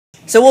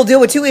So we'll deal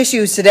with two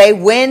issues today,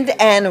 wind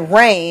and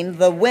rain.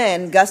 The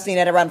wind gusting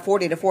at around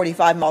 40 to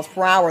 45 miles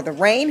per hour. The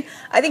rain,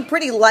 I think,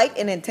 pretty light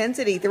in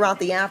intensity throughout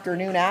the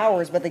afternoon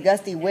hours, but the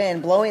gusty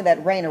wind blowing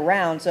that rain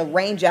around. So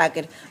rain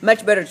jacket,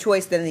 much better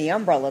choice than the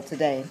umbrella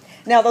today.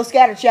 Now, those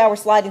scattered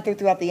showers sliding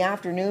throughout the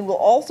afternoon. We'll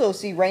also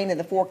see rain in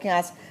the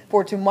forecast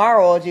for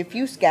tomorrow. A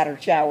few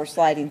scattered showers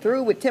sliding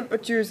through with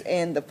temperatures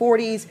in the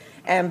 40s.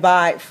 And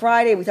by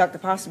Friday, we talk the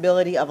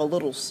possibility of a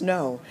little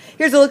snow.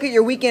 Here's a look at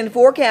your weekend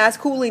forecast.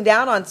 Cooling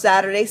down on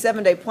Saturday.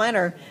 7-day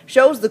planner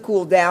shows the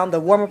cool down, the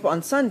warm up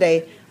on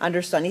Sunday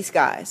under sunny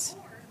skies.